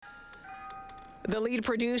The lead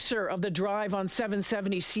producer of The Drive on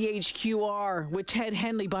 770 CHQR with Ted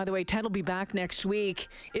Henley. By the way, Ted will be back next week.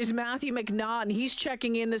 Is Matthew McNaught, he's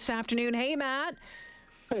checking in this afternoon. Hey, Matt.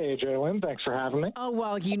 Hey, Jalen. Thanks for having me. Oh,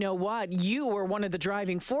 well, you know what? You were one of the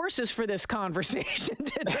driving forces for this conversation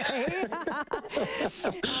today.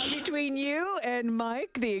 Between you and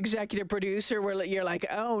Mike, the executive producer, you're like,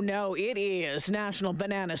 oh, no, it is National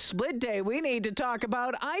Banana Split Day. We need to talk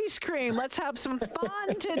about ice cream. Let's have some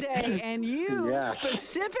fun today. And you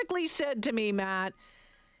specifically said to me, Matt,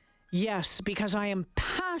 yes, because I am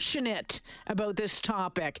passionate about this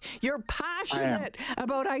topic. You're passionate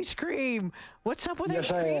about ice cream. What's up with ice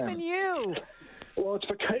cream and you? Well, it's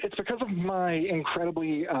because of my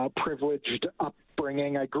incredibly privileged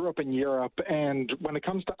upbringing. I grew up in Europe, and when it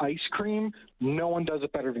comes to ice cream, no one does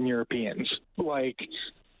it better than Europeans. Like,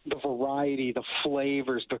 the variety, the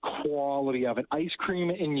flavors, the quality of it. Ice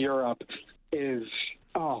cream in Europe is,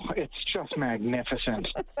 it's just magnificent.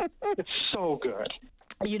 It's so good.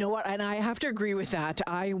 You know what? And I have to agree with that.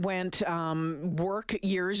 I went, work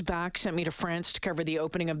years back sent me to France to cover the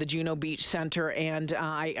opening of the Juno Beach Center. And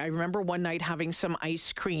I remember one night having some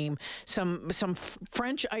ice cream, some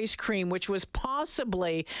French ice cream, which was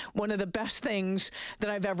possibly one of the best things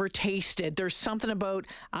that I've ever tasted. There's something about,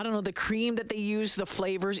 I don't know, the cream that they use, the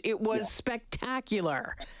flavors. It was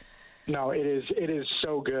spectacular. No, it is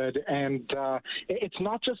so good, and it's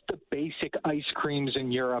not just the basic ice creams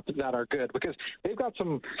in Europe that are good, because they've got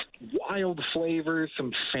some wild flavors,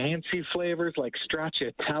 some fancy flavors like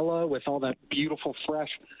stracciatella with all that beautiful fresh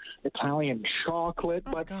Italian chocolate,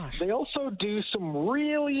 but they also do some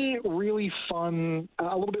really, really fun,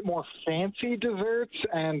 a little bit more fancy desserts.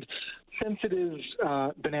 And since it is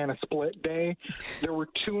Banana Split Day, there were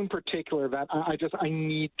two in particular that I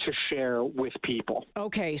need to share with people.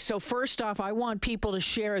 Okay, so first off, I want people to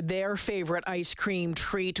share their favorite ice cream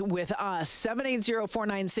treat with us.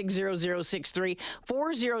 780-496-0063,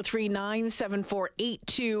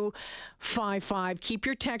 403-974-8255. Keep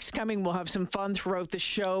your texts coming. We'll have some fun throughout the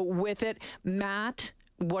show with it. Matt,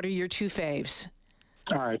 what are your two faves?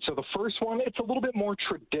 All right, so the first one, it's a little bit more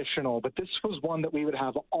traditional, but this was one that we would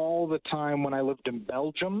have all the time when I lived in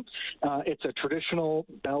Belgium. It's a traditional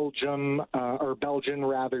Belgian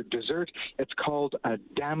dessert. It's called a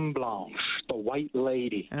Dame Blanche, the White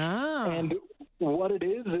Lady. Oh. And what it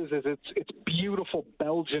is it's beautiful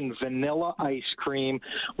Belgian vanilla ice cream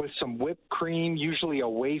with some whipped cream, usually a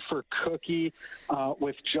wafer cookie,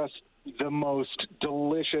 with just the most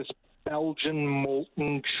delicious Belgian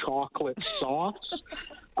molten chocolate sauce.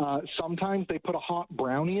 Sometimes they put a hot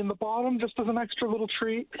brownie in the bottom just as an extra little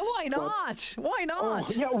treat. Why not? Why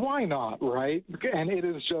not? Why not, right? And it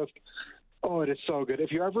is just, it is so good.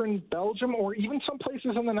 If you're ever in Belgium or even some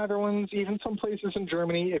places in the Netherlands, even some places in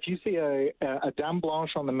Germany, if you see a Dame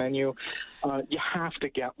Blanche on the menu, you have to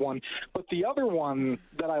get one. But the other one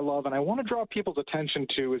that I love and I want to draw people's attention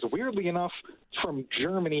to is, weirdly enough, from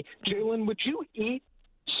Germany. Jalen, would you eat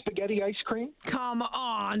spaghetti ice cream? Come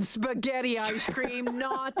on, spaghetti ice cream,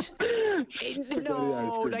 not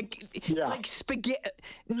like spaghetti.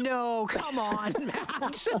 No, come on,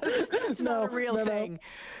 Matt. That's not a real thing.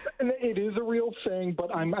 No. It is a real thing,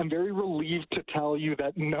 but I'm very relieved to tell you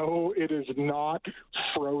that no, it is not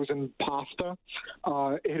frozen pasta.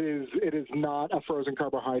 It is not a frozen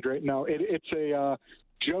carbohydrate. No, it's a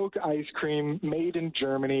joke ice cream made in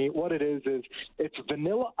Germany. What it is it's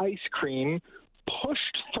vanilla ice cream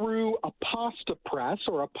pushed through a pasta press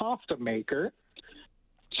or a pasta maker.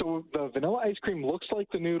 So the vanilla ice cream looks like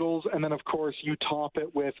the noodles, and then, of course, you top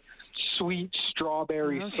it with sweet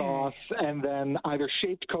strawberry sauce and then either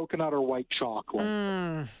shaped coconut or white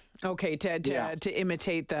chocolate. Okay, to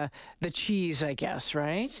imitate the cheese, I guess,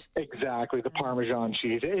 right? Exactly, the Parmesan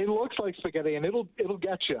cheese. It looks like spaghetti, and it'll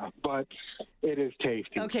get you, but it is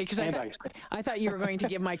tasty. Okay, because I thought you were going to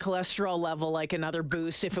give my cholesterol level like another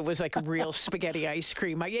boost if it was like real spaghetti ice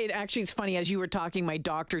cream. Actually, it's funny, as you were talking, my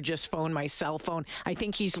doctor just phoned my cell phone. I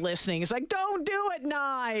think he's listening. It's like, don't do it,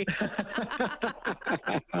 Nye.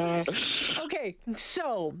 Okay,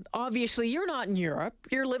 so obviously you're not in Europe.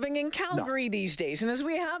 You're living in Calgary these days. And as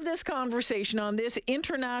we have this conversation on this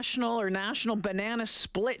International or National Banana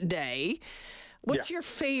Split Day, what's your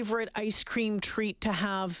favorite ice cream treat to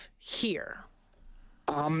have here?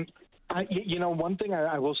 One thing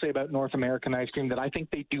I will say about North American ice cream that I think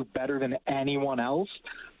they do better than anyone else,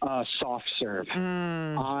 soft serve.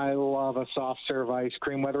 I love a soft serve ice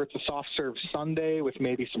cream, whether it's a soft serve sundae with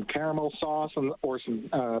maybe some caramel sauce or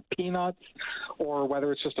some peanuts, or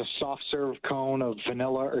whether it's just a soft serve cone of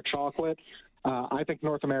vanilla or chocolate. I think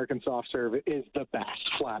North American soft serve is the best,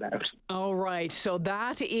 flat out. All right. So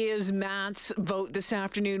that is Matt's vote this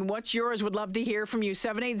afternoon. What's yours? Would love to hear from you.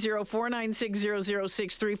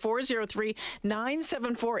 780-496-0063,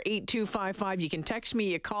 403-974-8255. You can text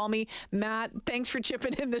me, you call me. Matt, thanks for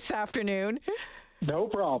chipping in this afternoon. No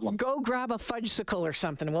problem. Go grab a fudgesicle or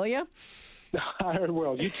something, will you? I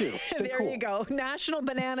will. You too. There you go. National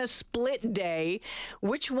Banana Split Day.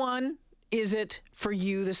 Which one is it for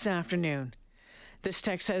you this afternoon? This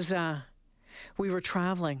text says, we were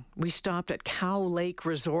traveling. We stopped at Cow Lake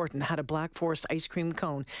Resort and had a Black Forest ice cream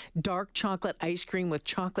cone. Dark chocolate ice cream with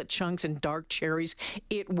chocolate chunks and dark cherries.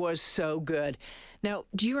 It was so good. Now,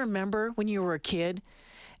 do you remember when you were a kid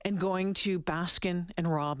and going to Baskin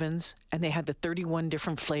and Robbins and they had the 31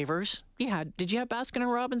 different flavors? Did you have Baskin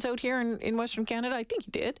and Robbins out here in Western Canada? I think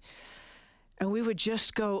you did. And we would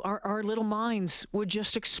just go, our little minds would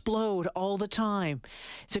just explode all the time.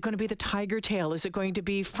 Is it going to be the tiger tail? Is it going to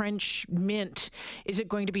be French mint? Is it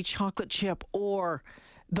going to be chocolate chip? Or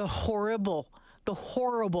the horrible,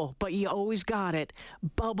 but you always got it,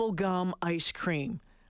 bubblegum ice cream?